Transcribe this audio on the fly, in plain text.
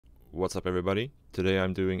What's up everybody? Today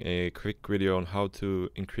I'm doing a quick video on how to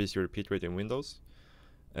increase your repeat rate in Windows,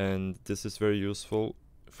 and this is very useful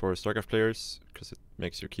for StarCraft players because it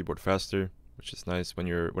makes your keyboard faster, which is nice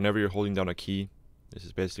whenever you're holding down a key. This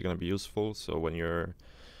is basically going to be useful. So when you're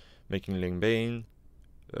making Ling Bane,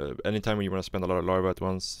 anytime when you want to spend a lot of larva at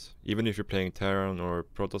once, even if you're playing Terran or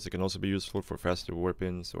Protoss, it can also be useful for faster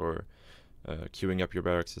warp-ins or queuing up your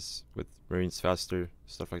barracks with Marines faster,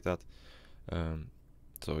 stuff like that.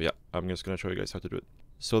 So yeah, I'm just gonna show you guys how to do it.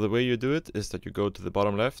 So the way you do it is that you go to the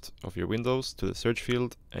bottom left of your Windows to the search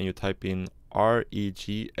field and you type in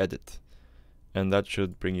reg edit, and that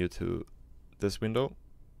should bring you to this window.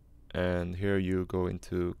 And here you go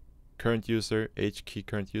into current user, HKey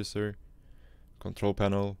current user, control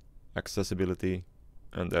panel, accessibility,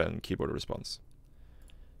 and then keyboard response.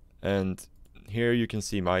 And here you can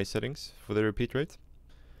see my settings for the repeat rate.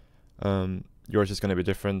 Yours is going to be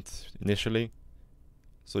different initially.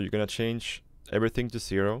 So you're going to change everything to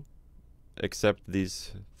 0 except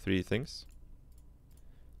these 3 things.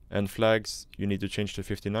 And flags you need to change to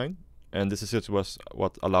 59, and this is just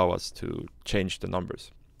what allow us to change the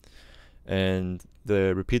numbers. And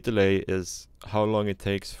the repeat delay is how long it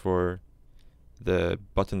takes for the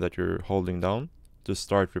button that you're holding down to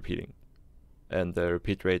start repeating. And the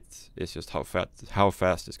repeat rate is just how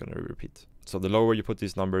fast it's going to repeat. So the lower you put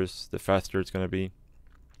these numbers, the faster it's going to be.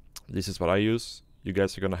 This is what I use. You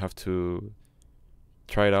guys are going to have to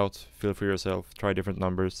try it out, feel for yourself, try different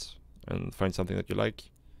numbers, and find something that you like.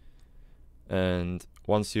 And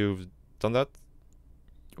once you've done that,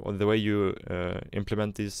 the way you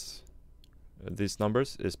implement these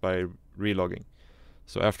numbers is by relogging.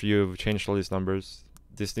 So after you've changed all these numbers,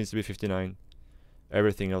 this needs to be 59.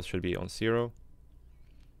 Everything else should be on 0.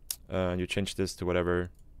 And you change this to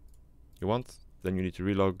whatever you want. Then you need to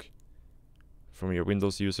relog from your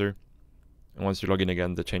Windows user. And once you log in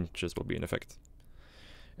again, the changes will be in effect.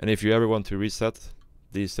 And if you ever want to reset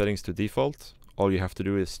these settings to default, all you have to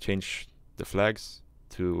do is change the flags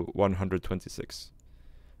to 126.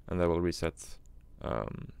 And that will reset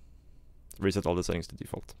all the settings to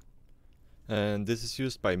default. And this is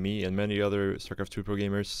used by me and many other StarCraft 2 pro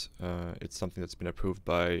gamers. It's something that's been approved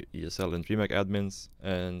by ESL and DreamHack admins.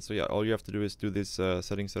 And so yeah, all you have to do is do these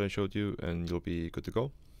settings that I showed you and you'll be good to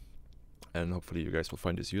go. And hopefully you guys will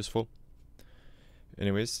find this useful.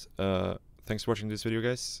 Anyways, thanks for watching this video,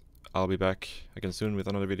 guys. I'll be back again soon with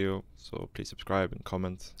another video. So please subscribe and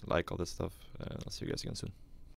comment, like all this stuff. And I'll see you guys again soon.